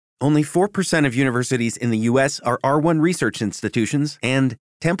Only 4% of universities in the U.S. are R1 research institutions, and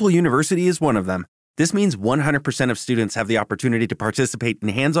Temple University is one of them. This means 100% of students have the opportunity to participate in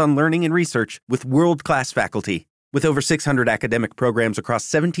hands-on learning and research with world-class faculty. With over 600 academic programs across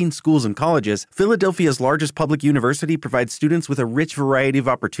 17 schools and colleges, Philadelphia's largest public university provides students with a rich variety of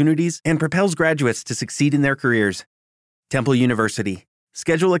opportunities and propels graduates to succeed in their careers. Temple University.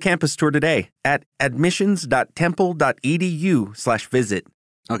 Schedule a campus tour today at admissions.temple.edu/visit.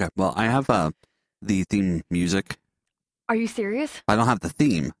 Okay, well, I have the theme music. Are you serious? I don't have the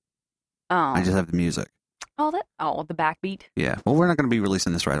theme. Oh. I just have the music. The backbeat? Yeah, well, we're not going to be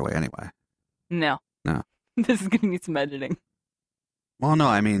releasing this right away anyway. No. This is going to need some editing. Well, no,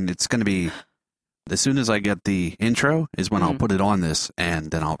 I mean, it's going to be, as soon as I get the intro is when I'll put it on this,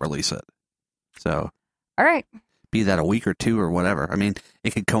 and then I'll release it. So. All right. Be that a week or two or whatever. I mean,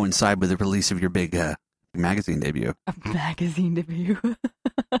 it could coincide with the release of your big magazine debut. A magazine debut?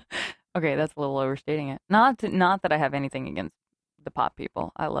 Okay, that's a little overstating it. Not that I have anything against the pop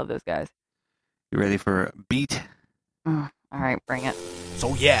people. I love those guys. You ready for a beat? All right, bring it.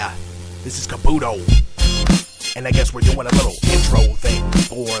 So yeah, this is Kabuto. And I guess we're doing a little intro thing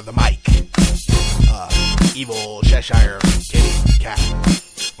for the mic. Evil Cheshire kitty cat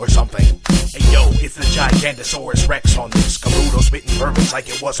or something. Hey yo, it's the Gigantosaurus Rex on this. Kabuto spitting verbals like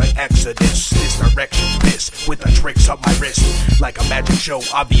it was an exodus. This direction's missed with the tricks up my wrist. Like a magic show,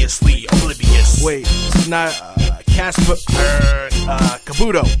 obviously oblivious. Wait, this is not Casper,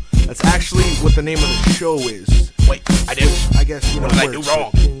 Kabuto. That's actually what the name of the show is. Wait, I did. I guess, what did I do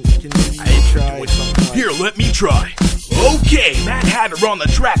wrong? Can maybe try something like... Here, let me try. Okay, Mad Hatter on the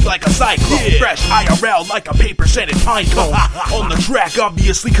track like a cyclone. Yeah. Fresh IRL like a paper-scented pine cone. On the track,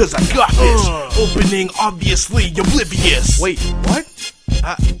 obviously, cause I got this. Opening, obviously, Oblivious. Wait, what?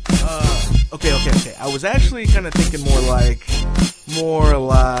 Okay. I was actually kind of thinking more like...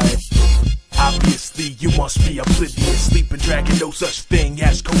 Obviously, you must be oblivious. Sleeping dragon, no such thing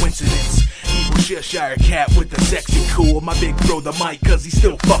as coincidence. Evil Cheshire cat with the sexy cool. My big bro the mic, cause he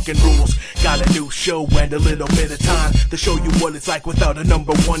still fucking rules. Got a new show and a little bit of time to show you what it's like without a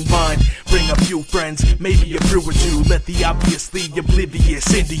number one mind. Bring a few friends, maybe a brew or two. Let the obviously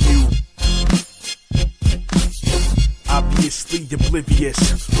oblivious into you. Obviously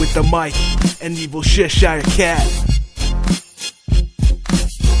oblivious with the mic and Evil Cheshire cat.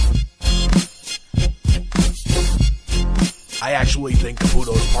 I actually think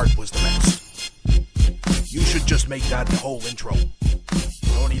Kabuto's part was the best. You should just make that the whole intro.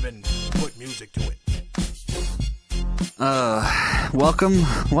 Don't even put music to it. Welcome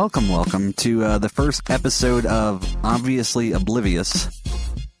to the first episode of Obviously Oblivious.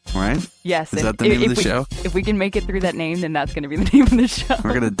 Right? Yes. Is that the name of the show? If we can make it through that name, then that's going to be the name of the show.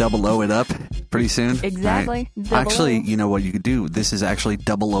 We're going to double O it up pretty soon. Exactly. Right? Actually, you know what you could do? This is actually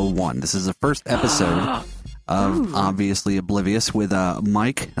 001. This is the first episode of Obviously Oblivious with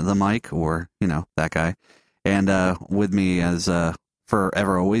Mike, or, that guy. And with me as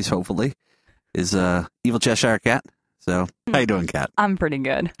forever always, hopefully, is Evil Cheshire Cat. So, how you doing, Cat? I'm pretty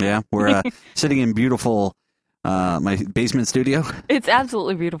good. Yeah, we're sitting in beautiful my basement studio. It's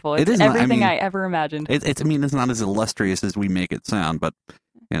absolutely beautiful. It's everything I ever imagined. It's not as illustrious as we make it sound, but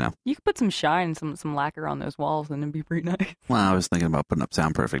you could put some shine, some lacquer on those walls, and it'd be pretty nice. Well, I was thinking about putting up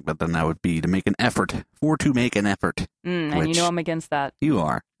soundproofing, but then that would be to make an effort. And you know I'm against that. You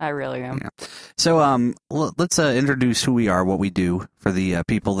are. I really am. Yeah. So let's introduce who we are, what we do for the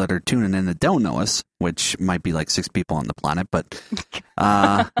people that are tuning in that don't know us, which might be like 6 people on the planet, but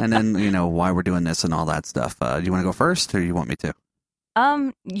and then why we're doing this and all that stuff. Do you want to go first, or you want me to?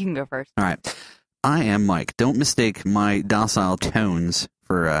 You can go first. All right. I am Mike. Don't mistake my docile tones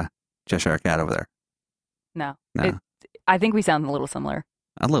for Cheshire Cat over there. No. I think we sound a little similar.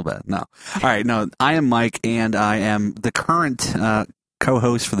 A little bit. No. All right. No, I am Mike, and I am the current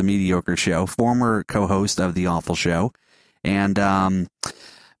co-host for the Mediocre Show, former co-host of the Awful Show, and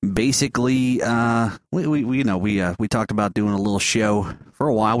basically, we talked about doing a little show for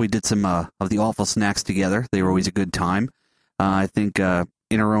a while. We did some of the Awful Snacks together. They were always a good time. I think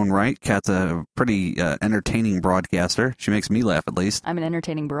in her own right, Kat's a pretty entertaining broadcaster. She makes me laugh, at least. I'm an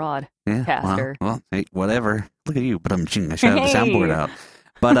entertaining broadcaster. Yeah, well, hey, whatever. Look at you, but I should have the soundboard out.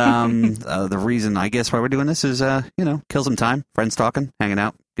 But the reason, I guess, why we're doing this is, kill some time, friends talking, hanging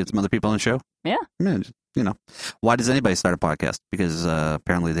out, get some other people on the show. Yeah. Why does anybody start a podcast? Because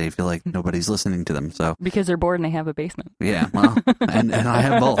apparently they feel like nobody's listening to them. So because they're bored and they have a basement. Yeah, well, and I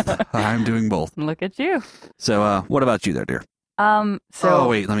have both. I'm doing both. Look at you. So what about you there, dear? Oh,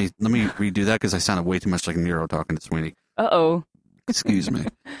 wait, let me redo that because I sounded way too much like Nero talking to Sweeney. Uh-oh. Excuse me.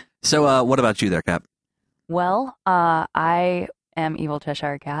 So what about you there, Cap? Well, I am Evil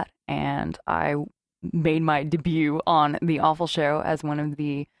Cheshire Cat, and I made my debut on The Awful Show as one of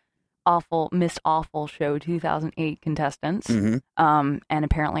the Miss Awful Show 2008 contestants. Mm-hmm. And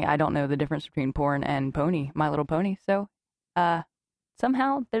apparently I don't know the difference between porn and pony, My Little Pony. So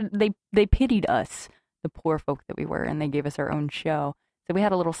somehow they pitied us, the poor folk that we were, and they gave us our own show. So we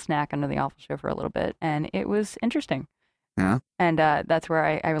had a little snack under The Awful Show for a little bit, and it was interesting. Yeah. And that's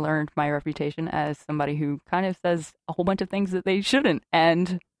where I learned my reputation as somebody who kind of says a whole bunch of things that they shouldn't.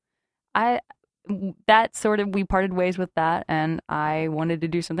 And we parted ways with that, and I wanted to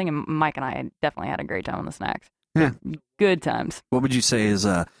do something, and Mike and I definitely had a great time on the snacks. Yeah. Good times. What would you say is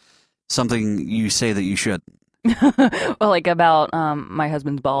something you say that you should? Well, like about my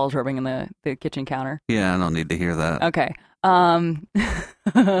husband's balls rubbing in the kitchen counter. Yeah, I don't need to hear that. Okay.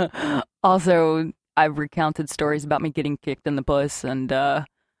 Also, I've recounted stories about me getting kicked in the puss and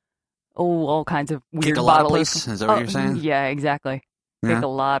all kinds of weird Kick a lot of bodily. puss? Is that what you're saying? Yeah, exactly. Yeah. Kick a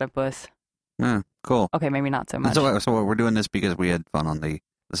lot of puss. Yeah, cool. Okay, maybe not so much. So we're doing this because we had fun on the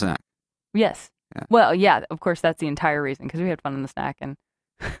snack. Yes. Yeah. Well, yeah, of course, that's the entire reason, because we had fun in the snack, and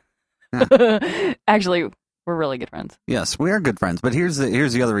actually, we're really good friends. Yes, we are good friends. But here's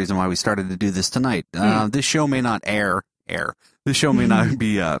the other reason why we started to do this tonight. This show may not air. This show may not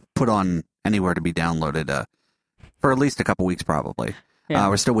be put on anywhere to be downloaded for at least a couple weeks, probably. Yeah.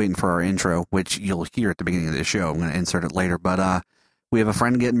 We're still waiting for our intro, which you'll hear at the beginning of the show. I'm going to insert it later. But we have a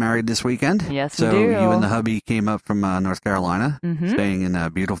friend getting married this weekend. Yes, so we do. You and the hubby came up from North Carolina, staying in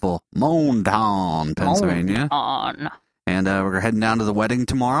beautiful Moontown, Pennsylvania. On. And we're heading down to the wedding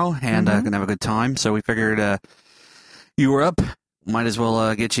tomorrow, and going to have a good time. So we figured you were up. Might as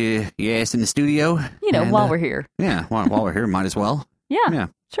well get your ass in the studio. While we're here. Yeah, while we're here, might as well. Yeah,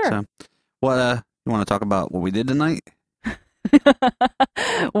 sure. So, what you want to talk about what we did tonight?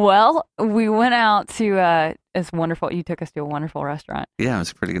 Well, we went out to this wonderful. You took us to a wonderful restaurant. Yeah, it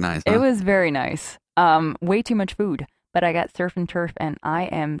was pretty nice. Huh? It was very nice. Way too much food, but I got surf and turf, and I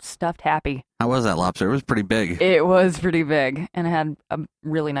am stuffed happy. How was that lobster? It was pretty big. It was pretty big, and it had a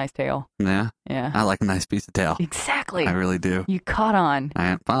really nice tail. Yeah? Yeah. I like a nice piece of tail. Exactly. I really do. You caught on.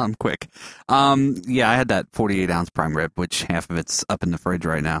 I'm quick. Yeah, I had that 48-ounce prime rib, which half of it's up in the fridge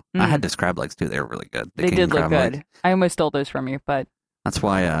right now. I had those crab legs, too. They were really good. They did look good. Legs. I almost stole those from you, but... That's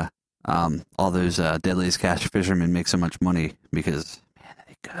why all those Deadliest Catch fishermen make so much money, because, man,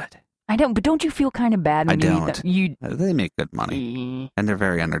 they're good. I don't, but don't you feel kind of bad when I don't. you They make good money, and they're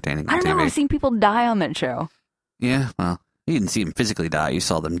very entertaining on I don't TV. know, I've seen people die on that show. Yeah, well, you didn't see them physically die. You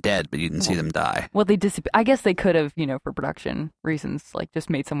saw them dead, but you didn't see them die. Well, they disappear. I guess they could have, for production reasons, like just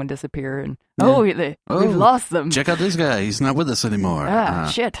made someone disappear and, we've lost them. Check out this guy. He's not with us anymore.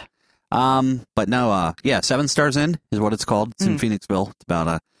 Shit. But no, 7 Stars Inn is what it's called. It's in Phoenixville. It's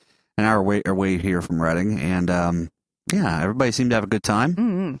about an hour away here from Reading. And, everybody seemed to have a good time.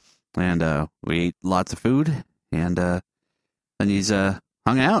 Mm-hmm. And we ate lots of food, and then he's hung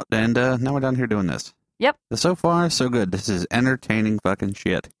out, and now we're down here doing this. Yep. So far, so good. This is entertaining fucking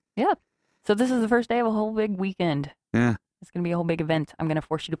shit. Yep. So this is the first day of a whole big weekend. Yeah. It's going to be a whole big event. I'm going to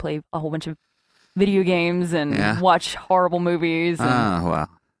force you to play a whole bunch of video games and watch horrible movies. And wow.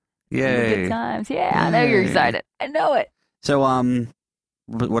 Yay. Good times. Yeah, I know you're excited. I know it. So,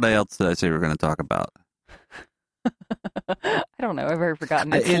 what else did I say we were going to talk about? I don't know. I've already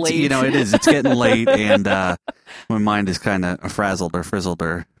forgotten. It's late. It is. It's getting late, and my mind is kind of frazzled or frizzled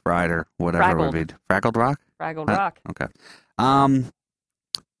or fried or whatever it would be. Fraggled Rock? Fraggled Rock. Okay.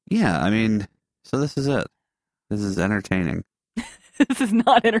 Yeah, I mean, so this is it. This is entertaining. This is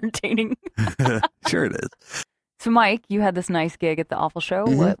not entertaining. Sure it is. So, Mike, you had this nice gig at the Awful Show.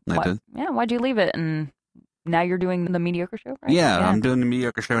 I did. Yeah, why'd you leave it? And now you're doing the Mediocre Show, right? Yeah, I'm doing the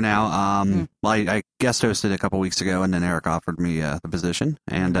Mediocre Show now. Well, I guest hosted a couple weeks ago, and then Eric offered me the position.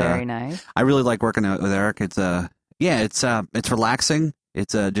 And very nice. I really like working with Eric. It's it's relaxing.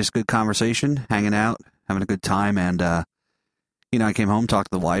 It's just good conversation, hanging out, having a good time. And I came home,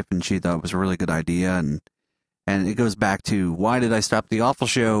 talked to the wife, and she thought it was a really good idea. And it goes back to, why did I stop the Awful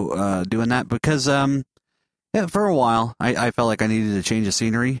Show doing that? Because for a while I felt like I needed to change the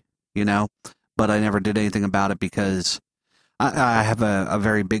scenery, but I never did anything about it because I have a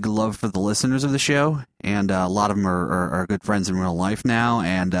very big love for the listeners of the show, and a lot of them are good friends in real life now,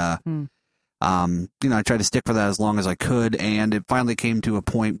 and I tried to stick for that as long as I could, and it finally came to a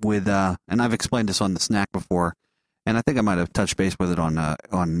point with, and I've explained this on the snack before, and I think I might have touched base with it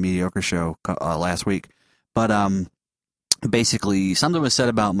on Mediocre Show last week, but basically something was said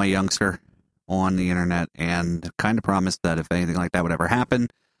about my youngster on the internet, and kind of promised that if anything like that would ever happen,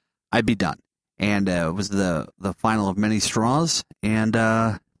 I'd be done. And it was the final of many straws, and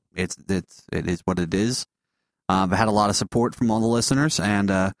it is what it is. I've had a lot of support from all the listeners, and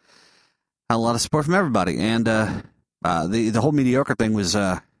had a lot of support from everybody. And the whole mediocre thing was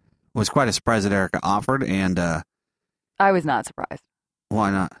quite a surprise that Erica offered, and I was not surprised.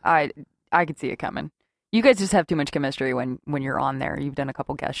 Why not? I could see it coming. You guys just have too much chemistry when you're on there. You've done a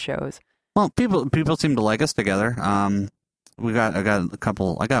couple guest shows. Well, people seem to like us together. I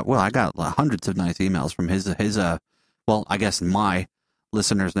got hundreds of nice emails from his I guess my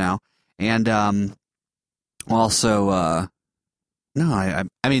listeners now. And also no,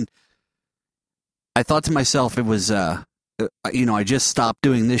 I mean, I thought to myself it was I just stopped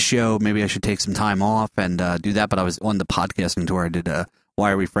doing this show. Maybe I should take some time off and do that. But I was on the podcasting tour. I did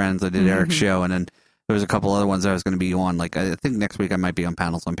Why Are We Friends? I did Eric's show, and then there was a couple other ones I was going to be on. Like I think next week I might be on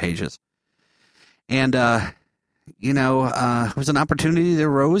Panels on Pages. And it was an opportunity that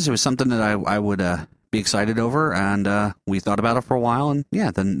arose. It was something that I would be excited over, and we thought about it for a while. And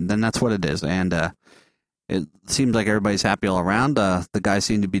yeah, then that's what it is. And it seems like everybody's happy all around. The guys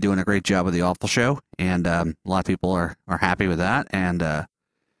seem to be doing a great job with the Awful Show, and a lot of people are happy with that. And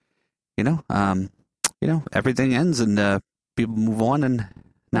everything ends, and people move on. And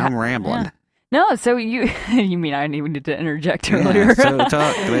now I'm rambling. Yeah. No, so you mean I needed to interject earlier? Yeah, so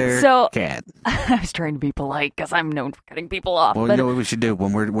talk there, cat. I was trying to be polite because I'm known for cutting people off. Well, you know what we should do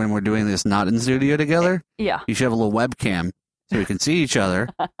when we're doing this not in studio together? Yeah. You should have a little webcam so we can see each other,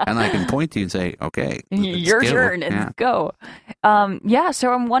 and I can point to you and say, okay, your turn, let's go.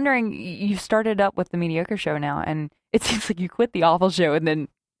 So I'm wondering, you started up with the Mediocre Show now, and it seems like you quit the Awful Show and then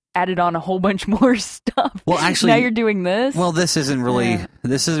added on a whole bunch more stuff. Well, actually, now you're doing this. Well, this isn't really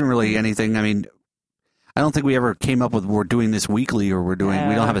anything. I mean, I don't think we ever came up with we're doing this weekly or we don't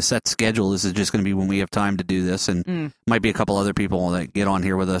have a set schedule. This is just going to be when we have time to do this, and might be a couple other people that get on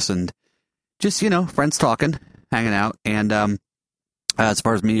here with us and just friends talking, hanging out. And as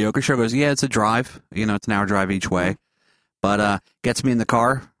far as Mediocre Show goes, yeah, it's a drive. It's an hour drive each way, but gets me in the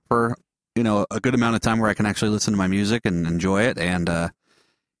car for a good amount of time where I can actually listen to my music and enjoy it. And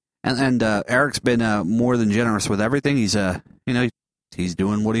Eric's been more than generous with everything. He's he's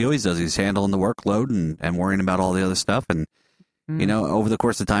doing what he always does. He's handling the workload and worrying about all the other stuff. And over the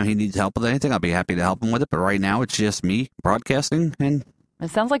course of time, he needs help with anything, I'll be happy to help him with it. But right now, it's just me broadcasting. And it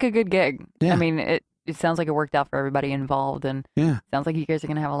sounds like a good gig. Yeah. I mean, it sounds like it worked out for everybody involved, and it sounds like you guys are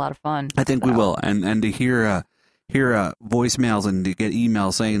going to have a lot of fun. I think we will. And to hear voicemails and to get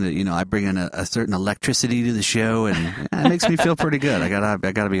emails saying that I bring in a certain electricity to the show, and it makes me feel pretty good. I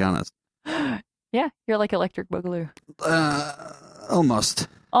gotta be honest. Yeah, you're like Electric Boogaloo. Almost,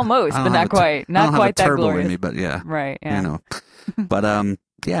 but not quite. Not quite that turbo glorious. in me, but yeah, right. Yeah. But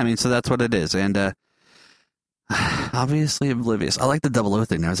yeah. I mean, so that's what it is, and obviously Oblivious. I like the 00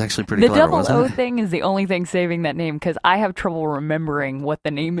 thing. That was actually pretty clever. The 00 thing is the only thing saving that name because I have trouble remembering what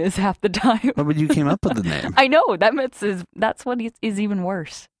the name is half the time. But you came up with the name. I know that's what is even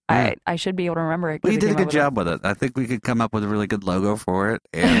worse. Yeah. I should be able to remember it. Well, you did a good job with it. I think we could come up with a really good logo for it.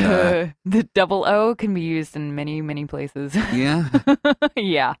 And the 00 can be used in many, many places. Yeah.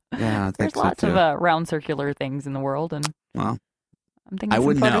 Yeah. Yeah. I think There's lots of round circular things in the world, and well, I'm thinking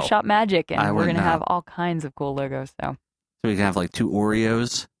some Photoshop magic, and we're gonna have all kinds of cool logos. So we can have like 2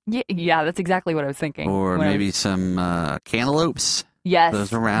 Oreos. Yeah, that's exactly what I was thinking. Or maybe some cantaloupes. Yes.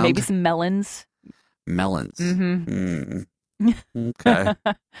 Those around. Maybe some melons. Melons. Mm-hmm. Okay.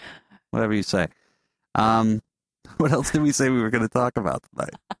 Whatever you say. What else did we say we were going to talk about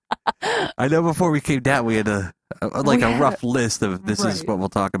tonight? I know before we came down, we had a rough list of this is what we'll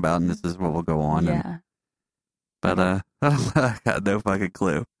talk about and this is what we'll go on. Yeah. But I got no fucking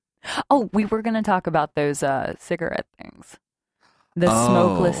clue. Oh, we were going to talk about those cigarette things. The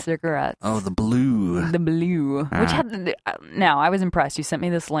smokeless cigarettes. Oh, the blue. The blue. Which had now, I was impressed. You sent me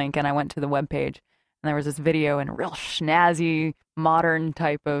this link and I went to the webpage. And there was this video in a real snazzy, modern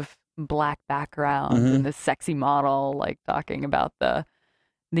type of black background and this sexy model like talking about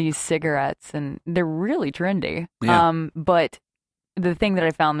these cigarettes, and they're really trendy. Yeah. But the thing that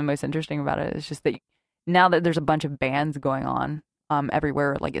I found the most interesting about it is just that now that there's a bunch of bans going on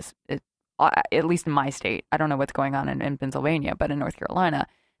everywhere, like it's at least in my state, I don't know what's going on in Pennsylvania, but in North Carolina,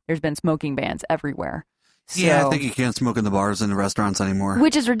 there's been smoking bans everywhere. So, yeah, I think you can't smoke in the bars and the restaurants anymore.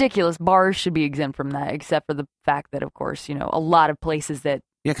 Which is ridiculous. Bars should be exempt from that, except for the fact that, of course, a lot of places that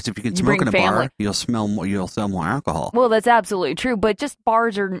because if you can smoke in a bar, you'll sell more alcohol. Well, that's absolutely true. But just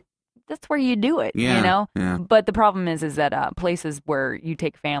bars that's where you do it, Yeah. But the problem is that places where you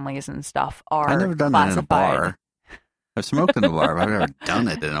take families and stuff are I've never done classified. that in a bar. I've smoked in a bar, but I've never done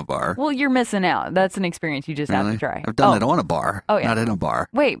it in a bar. Well, you're missing out. That's an experience you just have to try. I've done it on a bar, yeah. not in a bar.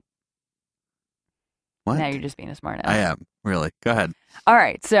 Wait. What? Now you're just being a smart ass. I am, really. Go ahead. All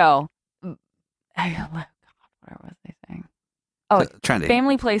right, so What was I saying? Oh, trendy.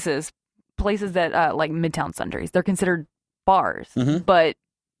 Family places that like Midtown Sundries. They're considered bars, but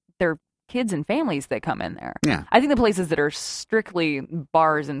they're kids and families that come in there. Yeah. I think the places that are strictly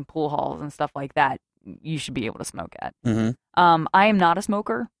bars and pool halls and stuff like that, you should be able to smoke at. I am not a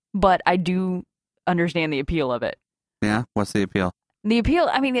smoker, but I do understand the appeal of it. Yeah? What's the appeal? The appeal,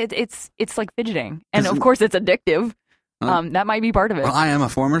 I mean, it's like fidgeting. And of course it's addictive. That might be part of it. Well, I am a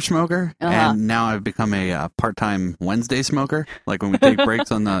former smoker, and now I've become a part-time Wednesday smoker, like when we take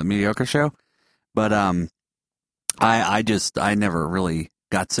breaks on the Mediocre Show. But I never really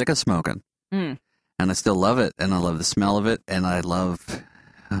got sick of smoking. And I still love it, and I love the smell of it, and I love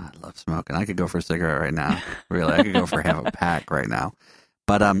smoking. I could go for a cigarette right now. Really, I could go for half a pack right now.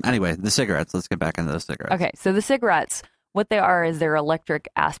 But anyway, the cigarettes. Let's get back into the cigarettes. Okay, so the cigarettes, what they are is they're electric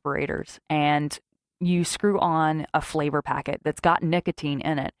aspirators, and you screw on a flavor packet that's got nicotine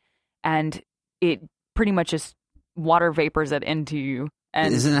in it, and it pretty much just water vapors it into you.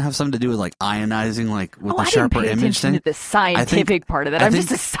 And doesn't it have something to do with like ionizing, like with the I sharper didn't pay image attention thing? to the scientific part of that. I'm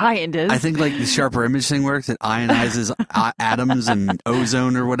just a scientist. I think like the sharper image thing works. It ionizes atoms and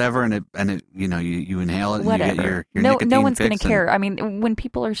ozone or whatever, and it you inhale it and you get your nicotine no one's going fix to care. I mean, when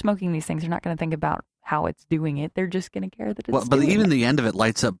people are smoking these things, they're not going to think about how it's doing it. They're just going to care that it's well, but doing even it. the end of it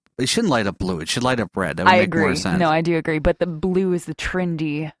lights up. It shouldn't light up blue. It should light up red. That would I make agree. more sense. No, I do agree. But the blue is the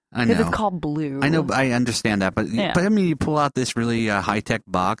trendy. I know. Because it's called blue. I know. I understand that. But I mean, you pull out this really high-tech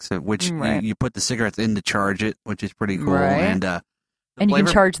box, which you put the cigarettes in to charge it, which is pretty cool. Right. And you can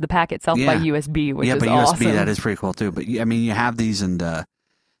charge the pack itself by USB, which is awesome. USB, that is pretty cool, too. But, I mean, you have these, and they're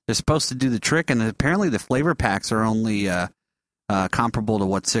supposed to do the trick, and apparently the flavor packs are only comparable to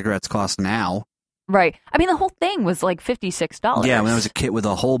what cigarettes cost now. Right. I mean, the whole thing was like $56. Yeah, when there was a kit with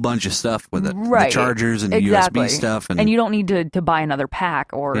a whole bunch of stuff with it. Right. The chargers and the USB stuff. And you don't need to buy another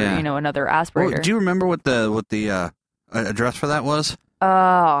pack or, another aspirator. Well, do you remember what the address for that was?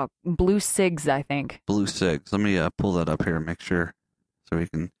 Blue Cigs, I think. Blue Cigs. Let me pull that up here and make sure so we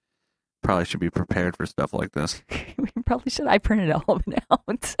can probably should be prepared for stuff like this. We probably should. I printed all of it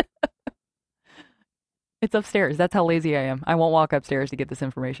out. It's upstairs. That's how lazy I am. I won't walk upstairs to get this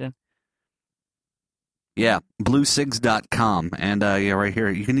information. Yeah, bluecigs.com. And right here,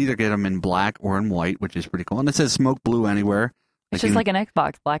 you can either get them in black or in white, which is pretty cool. And it says smoke blue anywhere. It's just like an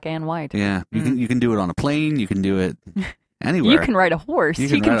Xbox, black and white. Yeah, you can do it on a plane. You can do it anywhere. You can ride a horse.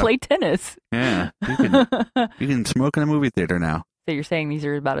 You can play tennis. Yeah, you can smoke in a movie theater now. So you're saying these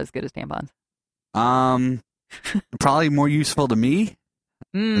are about as good as tampons? Probably more useful to me.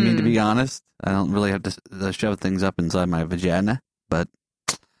 I mean, to be honest, I don't really have to shove things up inside my vagina, but...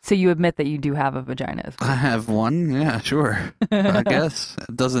 So you admit that you do have a vagina as well? I have one, yeah, sure. I guess.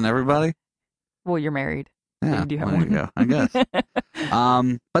 Doesn't everybody? Well, you're married. Yeah, so you do have there one. you go, I guess.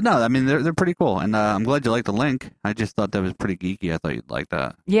 But no, I mean, they're pretty cool, and I'm glad you like the link. I just thought that was pretty geeky. I thought you'd like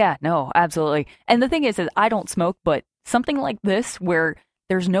that. Yeah, no, absolutely. And the thing is I don't smoke, but something like this where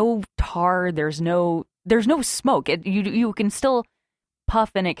there's no tar, there's no smoke. You can still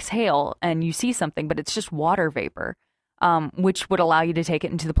puff and exhale, and you see something, but it's just water vapor. Which would allow you to take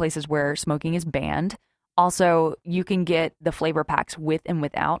it into the places where smoking is banned. Also, you can get the flavor packs with and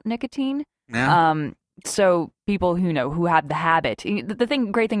without nicotine. Yeah. So people who have the habit. The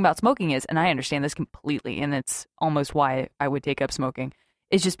great thing about smoking is, and I understand this completely, and it's almost why I would take up smoking,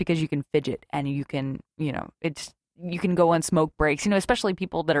 is just because you can fidget and you can, you can go on smoke breaks. Especially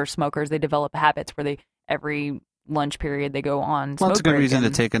people that are smokers, they develop habits where every lunch period they go on smoke Well, it's a good break reason to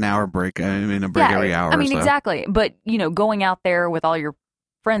take an hour break. I mean, a break every hour. I mean, or so. Exactly. But, going out there with all your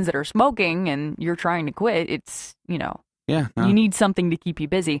friends that are smoking and you're trying to quit, it's, Yeah, no. you need something to keep you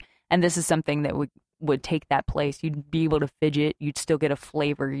busy. And this is something that would take that place. You'd be able to fidget. You'd still get a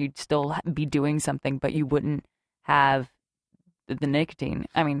flavor. You'd still be doing something, but you wouldn't have the nicotine.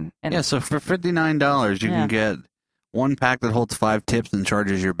 I mean... so for $59, you can get one pack that holds 5 tips and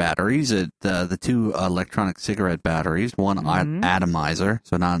charges your batteries. The 2 electronic cigarette batteries, one atomizer,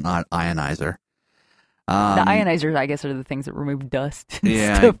 so not ionizer. The ionizers, I guess, are the things that remove dust.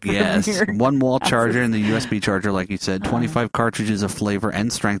 Yeah, yes. One wall charger and the USB charger, like you said. 25 cartridges of flavor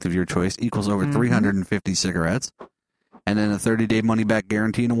and strength of your choice equals over 350 cigarettes. And then a 30-day money-back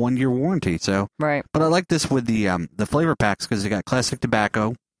guarantee and a 1-year warranty. So, right. But I like this with the flavor packs because they got classic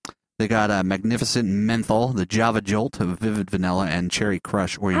tobacco. They got Magnificent Menthol, the Java Jolt, Vivid Vanilla, and Cherry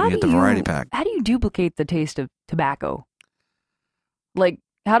Crush, or you can get the variety pack. How do you duplicate the taste of tobacco? Like,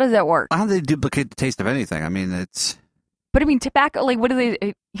 how does that work? How do they duplicate the taste of anything? I mean, it's... But I mean, tobacco, like, what do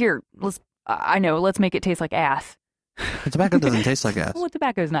they... Here, let's make it taste like ass. Tobacco doesn't taste like ass. Well,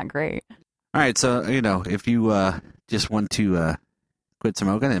 tobacco is not great. All right, so, if you just want to quit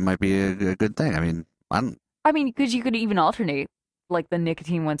smoking, it might be a good thing. I mean, I mean, because you could even alternate, like the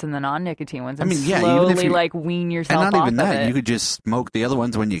nicotine ones and the non-nicotine ones, and I mean, yeah, slowly even if you, like wean yourself and not off even of that, it. you could just smoke the other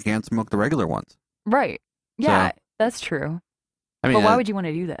ones when you can't smoke the regular ones. Right. Yeah, So, that's true. I mean, But why would you want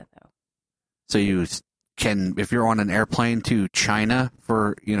to do that, though? so you can, if you're on an airplane to China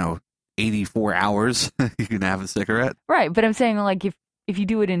for 84 hours, you can have a cigarette. Right, but I'm saying, like, if you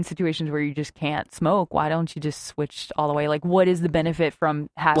do it in situations where you just can't smoke, why don't you just switch all the way? Like, what is the benefit from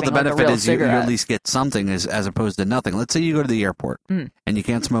having Well, the like, benefit a real is you cigarette? at least get something as opposed to nothing. Let's say you go to the airport and you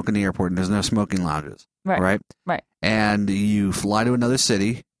can't smoke in the airport and there's no smoking lounges. Right. And you fly to another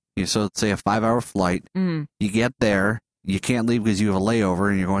city. So let's say a 5-hour flight. You get there. You can't leave because you have a layover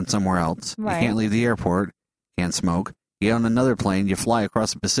and you're going somewhere else. Right. You can't leave the airport. Can't smoke. You get on another plane. You fly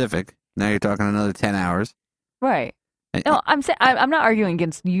across the Pacific. Now you're talking another 10 hours. Right. And, No, I'm not arguing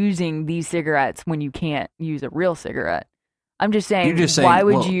against using these cigarettes when you can't use a real cigarette. I'm just saying, why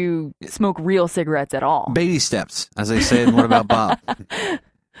would you smoke real cigarettes at all? Baby steps, as they say in What About Bob?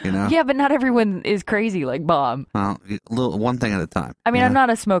 Yeah, but not everyone is crazy like Bob. Well, one thing at a time. I mean, I'm not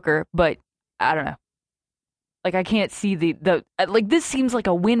a smoker, but I don't know. Like, I can't see the like, this seems like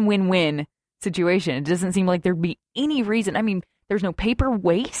a win-win-win situation. It doesn't seem like there'd be any reason. I mean, there's no paper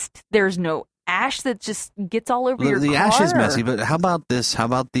waste. There's no ash that just gets all over your car. The ash is messy, but how about this? How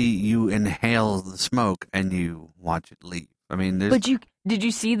about you inhale the smoke and you watch it leave? I mean, But did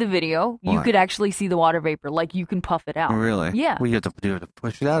you see the video? What? You could actually see the water vapor. Like, you can puff it out. Really? Yeah. Well, you have to do it to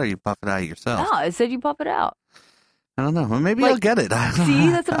push it out, or you puff it out yourself? No, it said you puff it out. I don't know. Well, maybe Like, I'll get it. See,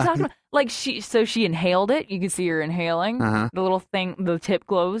 that's what I'm talking about. Like, she inhaled it. You can see her inhaling. Uh-huh. The little thing, the tip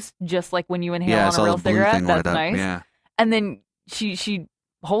glows, just like when you inhale I on saw a real the blue cigarette. thing That's light up. nice. Yeah. And then she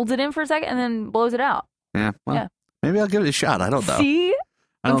holds it in for a second and then blows it out. Yeah. Well, Yeah. maybe I'll give it a shot. I don't know. See?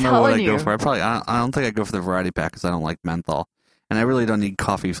 I don't I'm know what telling I go you. for. I don't think I go for the variety pack because I don't like menthol, and I really don't need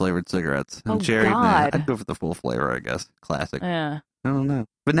coffee flavored cigarettes. Oh, Cherry, God. I'd go for the full flavor, I guess. Classic. Yeah. I don't know.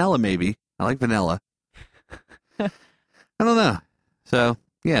 Vanilla, maybe. I like vanilla. I don't know. So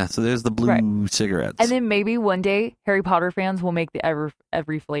yeah. So there's the blue cigarettes. And then maybe one day Harry Potter fans will make the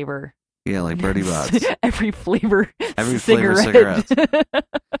every flavor. Yeah, like Birdie Bots. every flavor cigarette.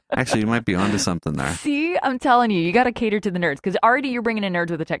 Actually, you might be onto something there. See, I'm telling you, you got to cater to the nerds because already you're bringing in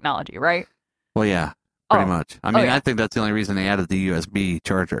nerds with the technology, right? Well, yeah, pretty much. I mean, yeah. I think that's the only reason they added the USB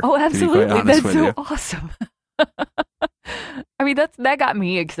charger. Oh, to be quite absolutely. honest That's with so you. awesome. I mean, that got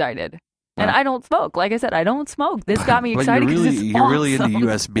me excited. And Wow. I don't smoke. Like I said, I don't smoke. This got me But excited because you're really awesome. into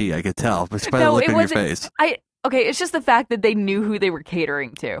USB. I could tell just by the No, look it on your wasn't- face. Okay, it's just the fact that they knew who they were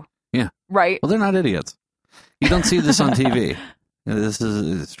catering to. Yeah. Right? Well, they're not idiots. You don't see this on TV. This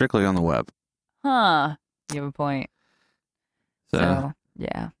is strictly on the web. Huh. You have a point. So,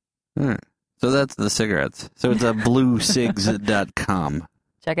 yeah. All right. So that's the cigarettes. So it's bluecigs.com.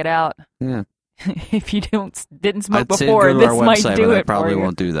 Check it out. Yeah. If you didn't smoke I'd say before, go to this our might website, do but it I probably for you.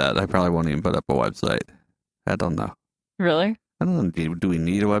 won't do that. I probably won't even put up a website. I don't know. Really? I don't know. Do we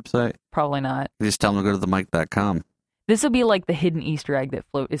need a website? Probably not. You just tell them to go to themic.com. This will be like the hidden Easter egg that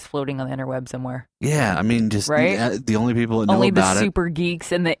is floating on the interweb somewhere. Yeah, I mean, just Right? the only people that know Only about the it. super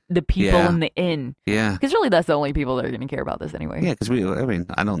geeks and the people Yeah. in the inn. Yeah. Because really, that's the only people that are going to care about this anyway. Yeah, because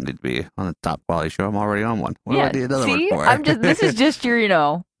I don't need to be on a top quality show. I'm already on one. What Yeah, do I need another see, one for? this is just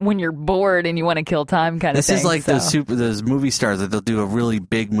your, when you're bored and you want to kill time kind of This thing. is like so. those movie stars that they'll do a really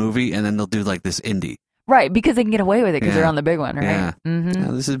big movie and then they'll do like this indie. Right, because they can get away with it because Yeah. they're on the big one, right? Yeah. Mm-hmm.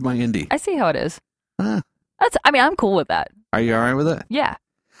 Yeah, this is my indie. I see how it is. Huh. I'm cool with that. Are you all right with it? Yeah.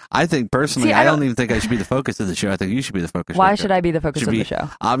 I think personally, See, I I don't don't- even think I should be the focus of the show. I think you should be the focus. Why of the should show. I be the focus Should of be the show?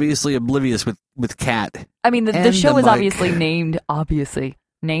 Obviously, Oblivious with Kat. I mean, the and show the is mic. obviously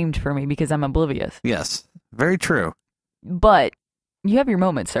named for me because I'm oblivious. Yes, very true. But you have your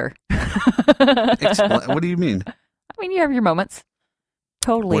moments, sir. What do you mean? I mean, you have your moments.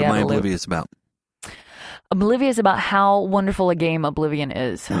 Totally What am out I of the loop. oblivious about? Oblivious about how wonderful a game Oblivion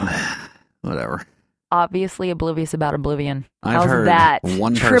is. Whatever. Obviously oblivious about Oblivion. I've How's heard that?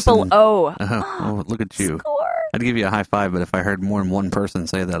 one Triple person- O. Oh, look at you. Score. I'd give you a high five, but if I heard more than one person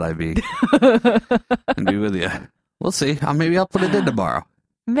say that, I'd be with you. We'll see. Maybe I'll put it in tomorrow.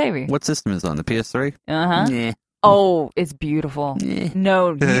 Maybe. What system is on the PS3? Uh-huh. Yeah. Oh, it's beautiful.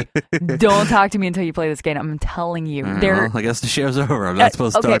 No, don't talk to me until you play this game. I'm telling you. Well, I guess the show's over. I'm not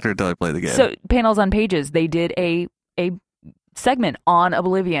supposed to okay. talk to her until I play the game. So, Panels on Pages, they did a segment on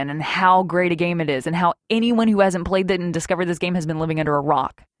Oblivion and how great a game it is and how anyone who hasn't played it and discovered this game has been living under a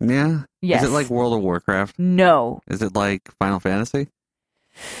rock. Yeah? Yes. Is it like World of Warcraft? No. Is it like Final Fantasy?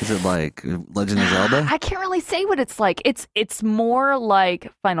 Is it like Legend of Zelda? I can't really say what it's like. It's more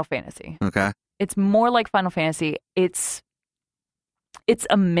like Final Fantasy. Okay. It's more like Final Fantasy. It's it's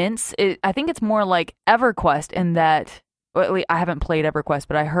immense. I think it's more like EverQuest in that. Well, at least I haven't played EverQuest,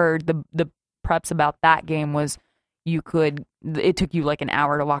 but I heard the preps about that game was it took you like an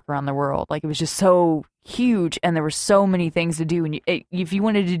hour to walk around the world. Like it was just so huge, and there were so many things to do. And if you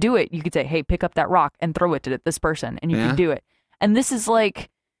wanted to do it, you could say, "Hey, pick up that rock and throw it to this person," and you could do it. And this is like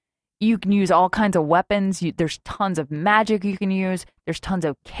you can use all kinds of weapons. There's tons of magic you can use. There's tons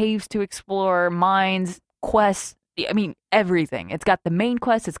of caves to explore, mines, quests. I mean, everything. It's got the main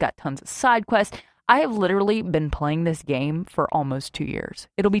quest. It's got tons of side quests. I have literally been playing this game for almost 2 years.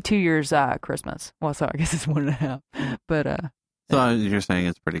 It'll be 2 years Christmas. Well, so I guess it's 1.5. But so you're saying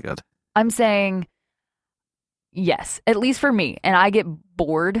it's pretty good. I'm saying yes, at least for me. And I get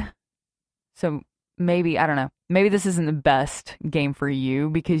bored. So maybe, I don't know. Maybe this isn't the best game for you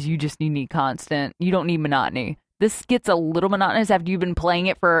because you just need constant. You don't need monotony. This gets a little monotonous after you've been playing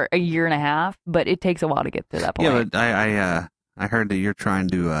it for a year and a half, but it takes a while to get to that point. Yeah, but I heard that you're trying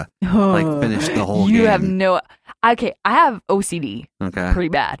to finish the whole game. You have no... Okay, I have OCD. Okay. Pretty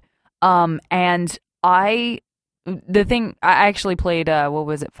bad. And I actually played, what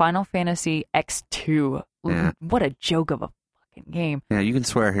was it? Final Fantasy X2. Yeah. What a joke of a fucking game. Yeah, you can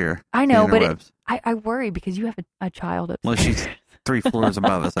swear here. I know, but I worry because you have a child Well, she's 3 floors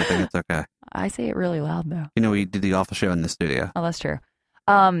above us. I think it's okay. I say it really loud, though. You know, we did the awful show in the studio. Oh, that's true.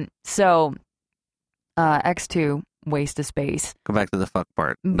 So, X2, waste of space. Go back to the fuck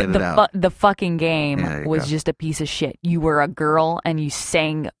part. Get But it out. the fucking game was go. just a piece of shit. You were a girl and you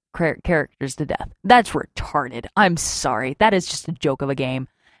sang characters to death. That's retarded. I'm sorry. That is just a joke of a game.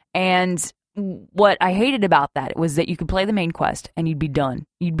 And what I hated about that was that you could play the main quest and you'd be done.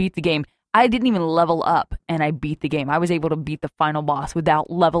 You'd beat the game. I didn't even level up and I beat the game. I was able to beat the final boss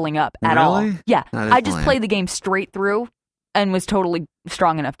without leveling up at all. Yeah. I just played the game straight through and was totally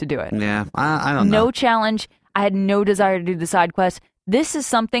strong enough to do it. Yeah. I don't know. No challenge. I had no desire to do the side quest. This is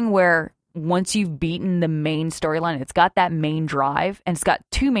something where once you've beaten the main storyline, it's got that main drive, and it's got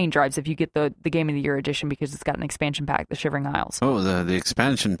 2 main drives if you get the Game of the Year edition because it's got an expansion pack, the Shivering Isles. Oh, the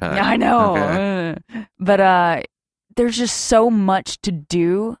expansion pack. Yeah, I know. Okay. But there's just so much to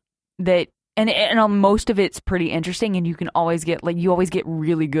do that, and most of it's pretty interesting, and you always get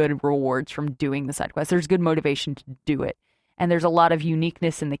really good rewards from doing the side quests. There's good motivation to do it. And there's a lot of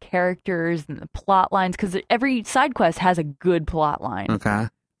uniqueness in the characters and the plot lines because every side quest has a good plot line. Okay.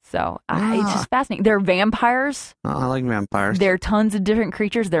 So it's just fascinating. There are vampires. Oh, I like vampires. There are tons of different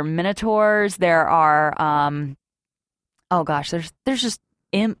creatures. There are minotaurs. There are, there's just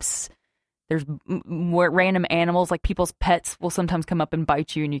imps. There's random animals, like people's pets will sometimes come up and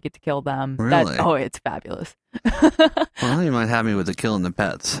bite you and you get to kill them. Really? It's fabulous. Well, you might have me with the killing the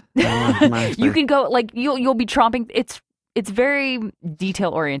pets. You can go, like, you'll be tromping. It's very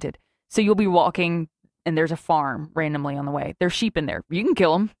detail oriented. So you'll be walking and there's a farm randomly on the way. There's sheep in there. You can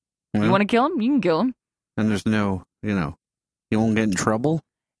kill them. Yeah. You want to kill them? You can kill them. And there's no, you won't get in trouble.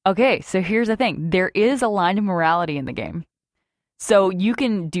 Okay, so here's the thing. There is a line of morality in the game. So you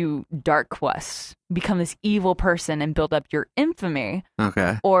can do dark quests, become this evil person and build up your infamy.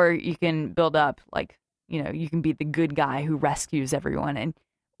 Okay. Or you can build up, like, you can be the good guy who rescues everyone.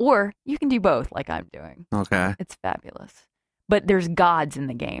 Or you can do both, like I'm doing. Okay. It's fabulous. But there's gods in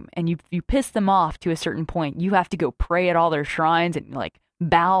the game, and you piss them off to a certain point. You have to go pray at all their shrines and, like,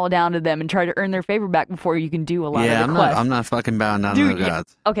 bow down to them and try to earn their favor back before you can do a lot of the quests. I'm not fucking bowing down to the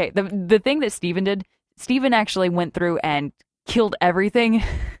gods. Yeah. Okay, the thing that Steven did, Steven actually went through and killed everything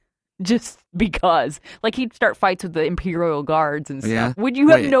just because. Like, he'd start fights with the Imperial Guards and stuff. Yeah? Would you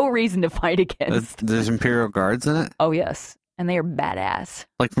have no reason to fight against? There's Imperial Guards in it? Oh, yes. And they are badass.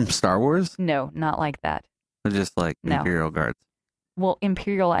 Like from Star Wars? No, not like that. Or just like Imperial Guards? Well,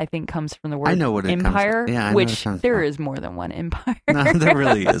 Imperial, I think, comes from the word I know what it empire, comes from. Yeah, I know which it there from. is more than one empire. No, there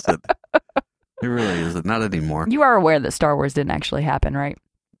really isn't. There really isn't. Not anymore. You are aware that Star Wars didn't actually happen, right?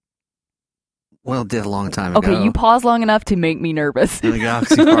 Well, it did a long time ago. Okay, you paused long enough to make me nervous. In a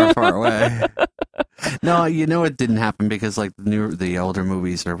galaxy far, far away. No, it didn't happen because, like, the older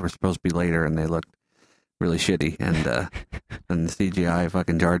movies were supposed to be later and they looked really shitty, and the CGI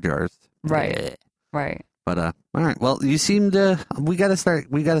fucking Jar Jars. Right. Right. But all right. Well, you seemed we got to start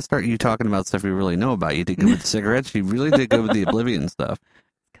you talking about stuff you really know about. You did good with the cigarettes. You really did good with the Oblivion stuff.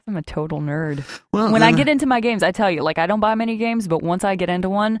 Because I'm a total nerd. Well, when I get into my games, I tell you, like, I don't buy many games, but once I get into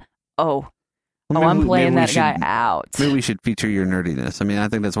one, I'm playing that guy out. Maybe we should feature your nerdiness. I mean, I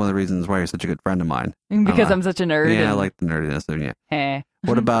think that's one of the reasons why you're such a good friend of mine. Because I'm such a nerd. Yeah, I like the nerdiness of you.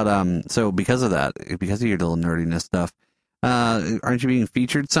 What about so because of that, because of your little nerdiness stuff, aren't you being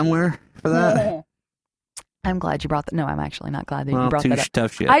featured somewhere for that? I'm glad you brought that. No, I'm actually not glad that you brought that up.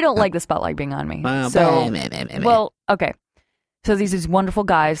 Tough shit. I don't like the spotlight being on me. Well, okay. So these wonderful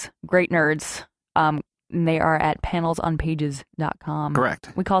guys, great nerds. And they are at panelsonpages.com.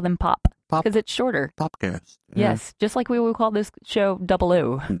 Correct. We call them POP because it's shorter. Popcast. Yes, just like we would call this show Double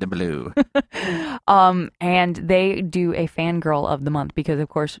O. Double And they do a fangirl of the month because, of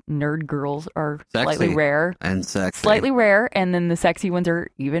course, nerd girls are slightly rare. And sexy. Slightly rare, and then the sexy ones are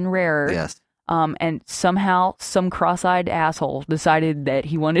even rarer. Yes. And somehow some cross-eyed asshole decided that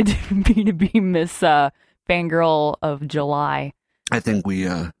he wanted me to be Miss Fangirl of July. I think we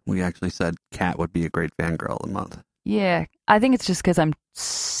actually said Kat would be a great fangirl of the month. Yeah, I think it's just because I'm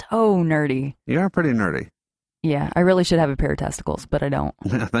so nerdy. You are pretty nerdy. Yeah, I really should have a pair of testicles, but I don't.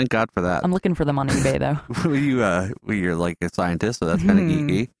 Thank God for that. I'm looking for them on eBay, though. You're like a scientist, so that's kind of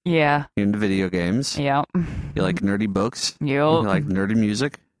geeky. Yeah. You're into video games. Yeah. You like nerdy books. Yep. You like nerdy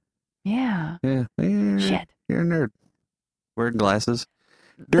music. Yeah. Yeah. Shit. You're a nerd. Wearing glasses.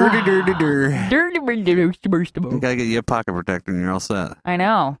 Dirty. Dirty. You gotta get you a pocket protector and you're all set. I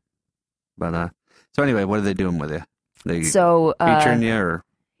know. But, so anyway, what are they doing with you? They So, featuring you or?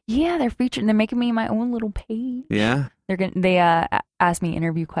 Yeah, they're making me my own little page. Yeah? They asked me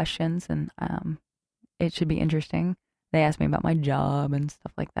interview questions, and it should be interesting. They asked me about my job and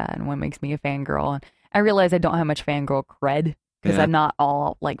stuff like that, and what makes me a fangirl. And I realize I don't have much fangirl cred because I'm not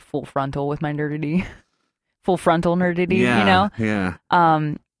all like full frontal with my nerdity, full frontal nerdity. Yeah, you know? Yeah.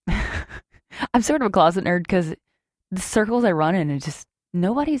 I'm sort of a closet nerd because the circles I run in is just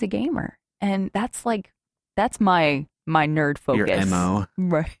nobody's a gamer, and that's my nerd focus. Your MO.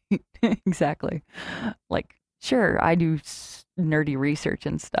 Right. Exactly. Like, sure, I do nerdy research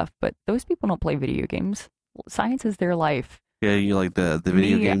and stuff, but those people don't play video games. Science is their life. Yeah, you like the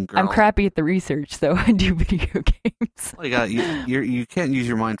video game girl. I'm crappy at the research, so I do video games. Well, you can't use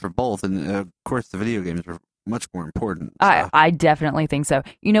your mind for both, and of course the video games are much more important. So. I definitely think so.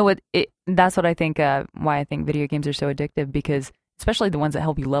 You know what? That's what I think, why I think video games are so addictive, because especially the ones that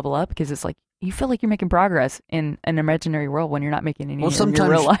help you level up, because it's like, you feel like you're making progress in an imaginary world when you're not making any in your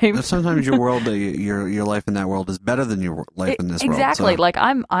real life. Sometimes your world, your life in that world is better than your life in this world. Exactly. So. Like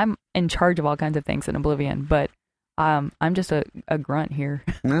I'm in charge of all kinds of things in Oblivion, but I'm just a grunt here.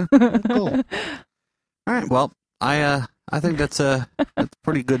 Yeah, cool. All right. Well, I think that's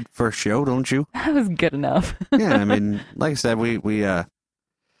pretty good first show, don't you? That was good enough. Yeah, I mean, like I said, we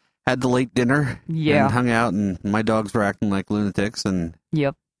had the late dinner. Yeah. And hung out, and my dogs were acting like lunatics, and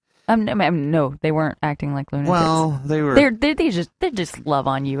yep. No, they weren't acting like lunatics. Well, they were. They just love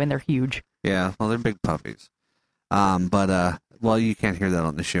on you, and they're huge. Yeah, well, they're big puppies. But well, you can't hear that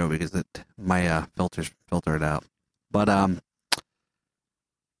on the show because my filters filter it out. But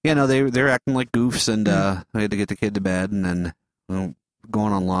yeah, no, they're acting like goofs, and I had to get the kid to bed, and then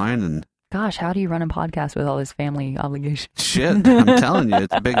going online and. Gosh, how do you run a podcast with all this family obligation? Shit, I'm telling you,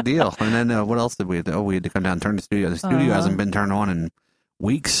 it's a big deal. And then what else did we do? Oh, we had to come down and turn the studio. The studio hasn't been turned on in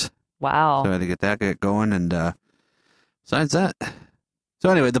weeks. Wow. So I had to get that going, and besides that. So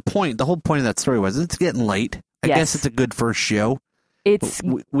anyway, the whole point of that story was it's getting late. I guess it's a good first show.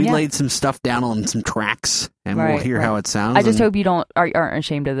 We laid some stuff down on some tracks, and we'll hear how it sounds. I just hope you aren't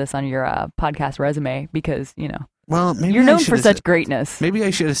ashamed of this on your podcast resume, because, you know. Well, maybe you're known for such greatness. Maybe I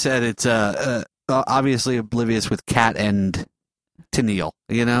should have said it's obviously Oblivious with Kat and Tennille,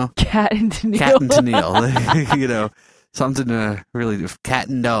 you know? Kat and Tennille. Kat and Tennille. You know, something really... Cat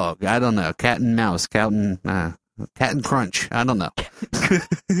and dog. I don't know. Cat and mouse. Cat and crunch. I don't know.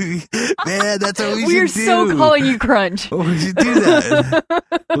 Man, that's what we should do. We're so calling you Crunch. We should do that.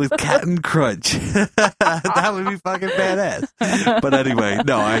 With Cat and Crunch. That would be fucking badass. But anyway,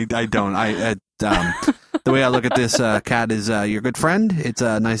 no, I don't. The way I look at this, Kat is your good friend. It's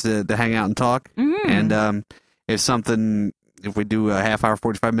nice to hang out and talk. Mm. And if we do a half hour,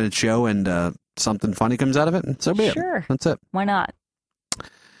 45-minute show and something funny comes out of it, so be it. Sure. That's it. Why not?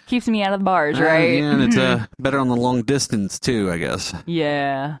 Keeps me out of the bars, right? Yeah, and it's better on the long distance, too, I guess.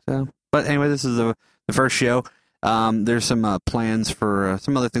 Yeah. So, but anyway, this is the first show. There's some plans for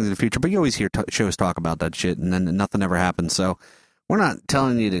some other things in the future, but you always hear shows talk about that shit, and then nothing ever happens, so we're not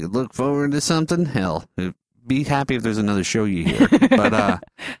telling you to look forward to something. Hell, be happy if there's another show you hear. But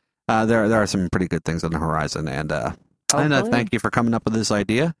there are some pretty good things on the horizon, and thank you for coming up with this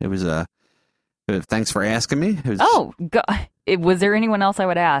idea. It was thanks for asking me. Oh, God. Was there anyone else I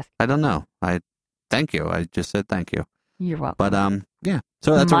would ask? I don't know. Thank you. I just said thank you. You're welcome. But yeah.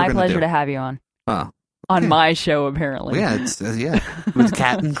 So that's my what we're pleasure do. To have you on. Oh, on my show, apparently. Yeah, it's with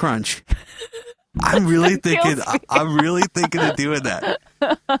Cat and Crunch. I'm really thinking of doing that.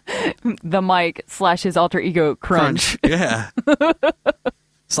 The Mike / his alter ego Crunch. Yeah.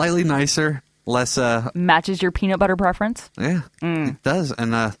 Slightly nicer, less matches your peanut butter preference. Yeah, It does,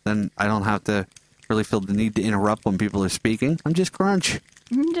 and then I don't have to really feel the need to interrupt when people are speaking. I'm just Crunch.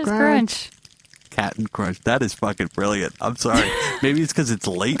 Just Crunch. Cat and Crunch. That is fucking brilliant. I'm sorry. Maybe it's because it's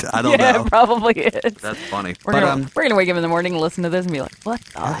late. I don't know. Yeah, it probably is. That's funny. We're gonna wake up in the morning and listen to this and be like, what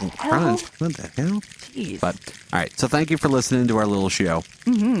the hell? Crunch. What the hell? Jeez. But, all right. So thank you for listening to our little show.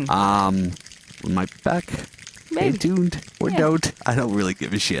 Mm-hmm. We might be back. Maybe. Stay tuned. Or don't. I don't really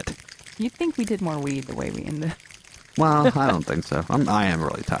give a shit. You'd think we did more weed the way we ended. Well, I don't think so. I am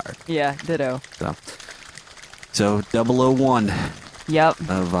really tired. Yeah, ditto. So 001. Yep.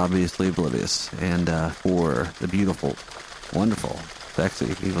 Of obviously Oblivious. And for the beautiful, wonderful,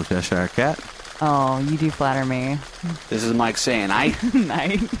 sexy, evil Cheshire Cat. Oh, you do flatter me. This is Mike saying night.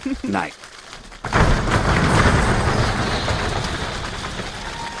 Night. Night.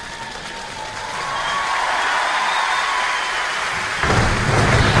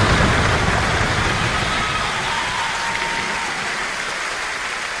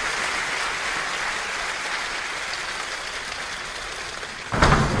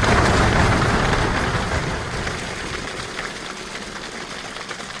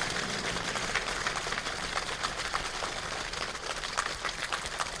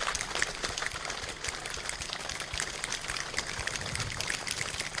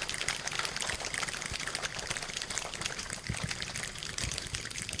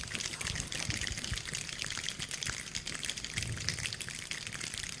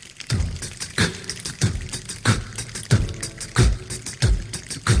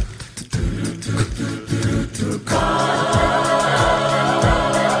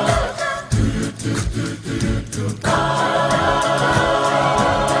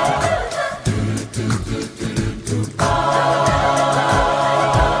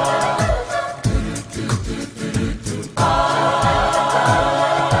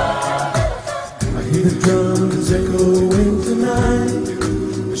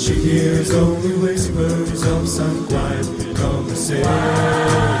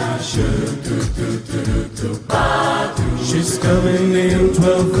 She's coming in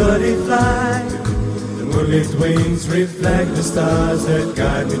 12:30 flight. The moonlit wings reflect the stars that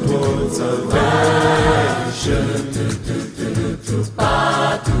guide me towards salvation.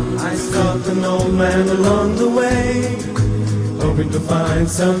 I stopped an old man along the way, hoping to find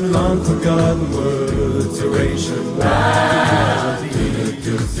some long forgotten words to ration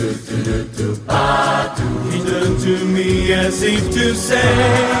He turned to me as if to say,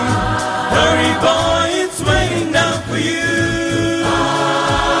 hurry boy, it's waiting down for you.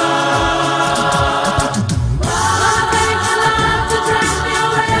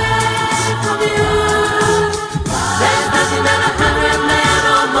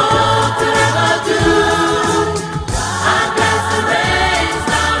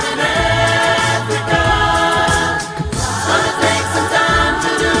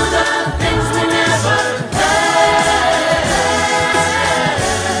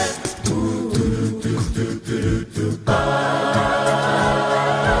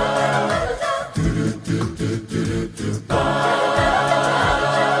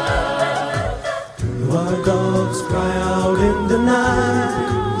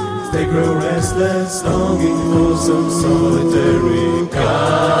 Longing for some solitary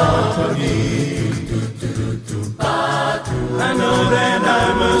company. I know that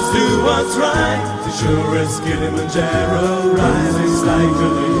I must do what's right, as sure as Kilimanjaro rises like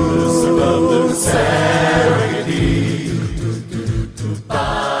Olympus above the Serengeti.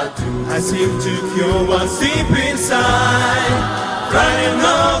 I seem to cure what's deep inside, frightened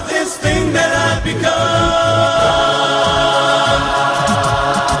of this thing that I've become.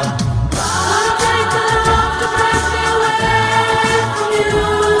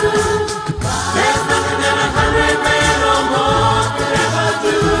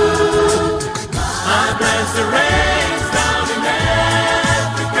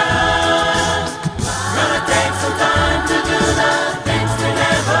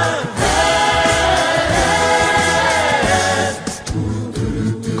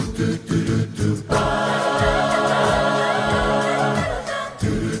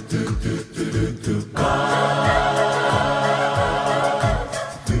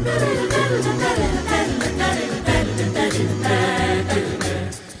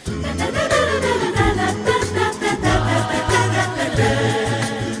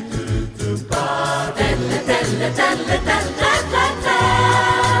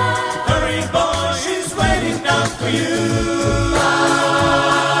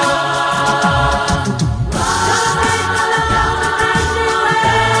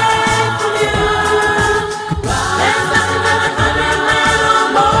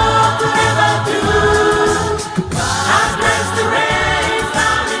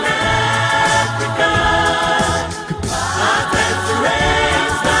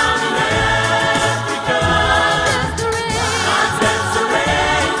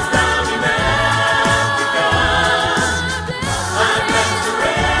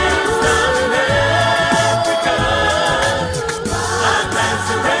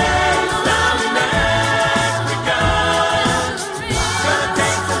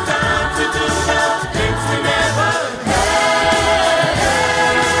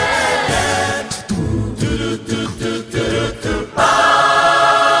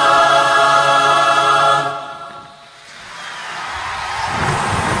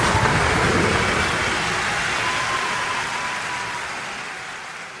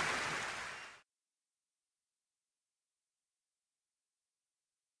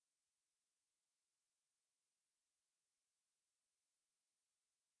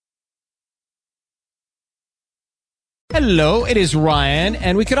 Hello, it is Ryan,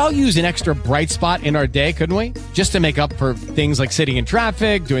 and we could all use an extra bright spot in our day, couldn't we? Just to make up for things like sitting in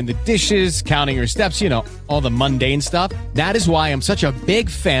traffic, doing the dishes, counting your steps, you know, all the mundane stuff. That is why I'm such a big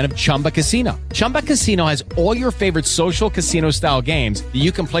fan of Chumba Casino. Chumba Casino has all your favorite social casino-style games that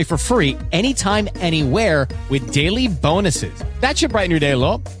you can play for free anytime, anywhere with daily bonuses. That should brighten your day a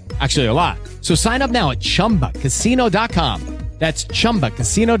little. Actually, a lot. So sign up now at ChumbaCasino.com. That's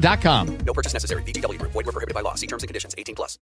ChumbaCasino.com. No purchase necessary. VGW Group. Void where prohibited by law. See terms and conditions. 18+.